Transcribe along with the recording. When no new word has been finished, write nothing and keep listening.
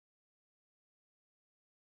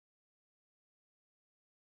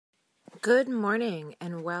Good morning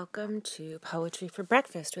and welcome to Poetry for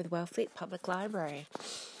Breakfast with Wellfleet Public Library.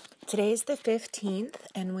 Today's the 15th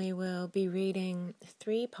and we will be reading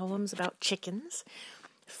 3 poems about chickens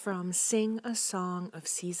from Sing a Song of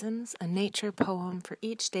Seasons, a nature poem for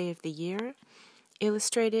each day of the year,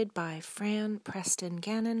 illustrated by Fran Preston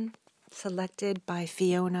Gannon, selected by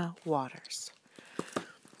Fiona Waters.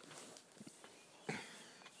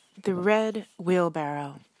 The Red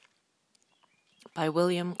Wheelbarrow by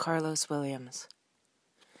William Carlos Williams.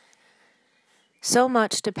 So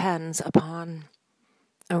much depends upon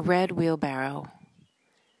a red wheelbarrow,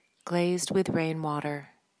 glazed with rainwater,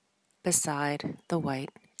 beside the white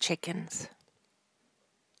chickens.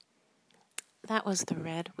 That was The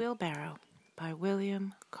Red Wheelbarrow by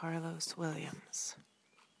William Carlos Williams.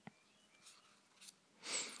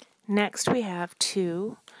 Next we have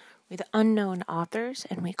 2 with unknown authors,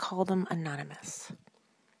 and we call them anonymous.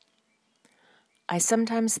 I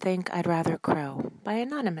sometimes think I'd rather crow by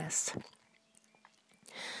Anonymous.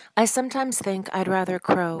 I sometimes think I'd rather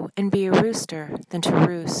crow and be a rooster than to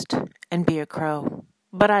roost and be a crow,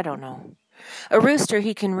 but I don't know. A rooster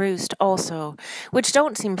he can roost also, which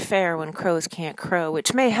don't seem fair when crows can't crow,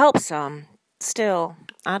 which may help some. Still,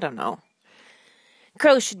 I don't know.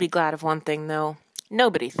 Crows should be glad of one thing, though.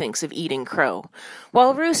 Nobody thinks of eating crow.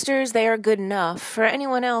 While roosters, they are good enough. For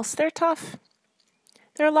anyone else, they're tough.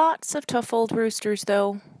 There are lots of tough old roosters,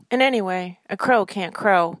 though. And anyway, a crow can't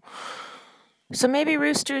crow. So maybe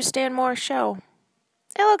roosters stand more show.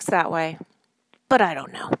 It looks that way. But I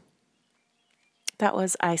don't know. That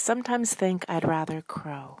was I Sometimes Think I'd Rather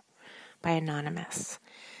Crow by Anonymous.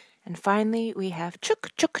 And finally, we have Chook,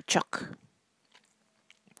 Chook, Chook.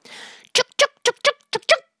 Chook, chook, chook, chook, chook,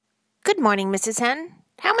 chook. Good morning, Mrs. Hen.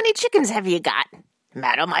 How many chickens have you got?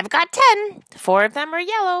 Madam, I've got 10. 4 of them are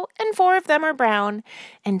yellow, and 4 of them are brown,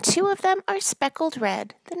 and 2 of them are speckled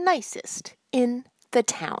red, the nicest in the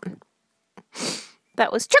town.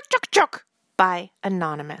 That was Chook, Chook, Chook by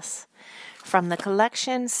Anonymous. From the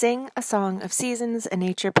collection Sing a Song of Seasons, a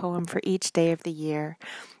nature poem for each day of the year,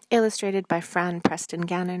 illustrated by Fran Preston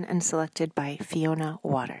Gannon and selected by Fiona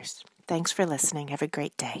Waters. Thanks for listening. Have a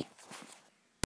great day.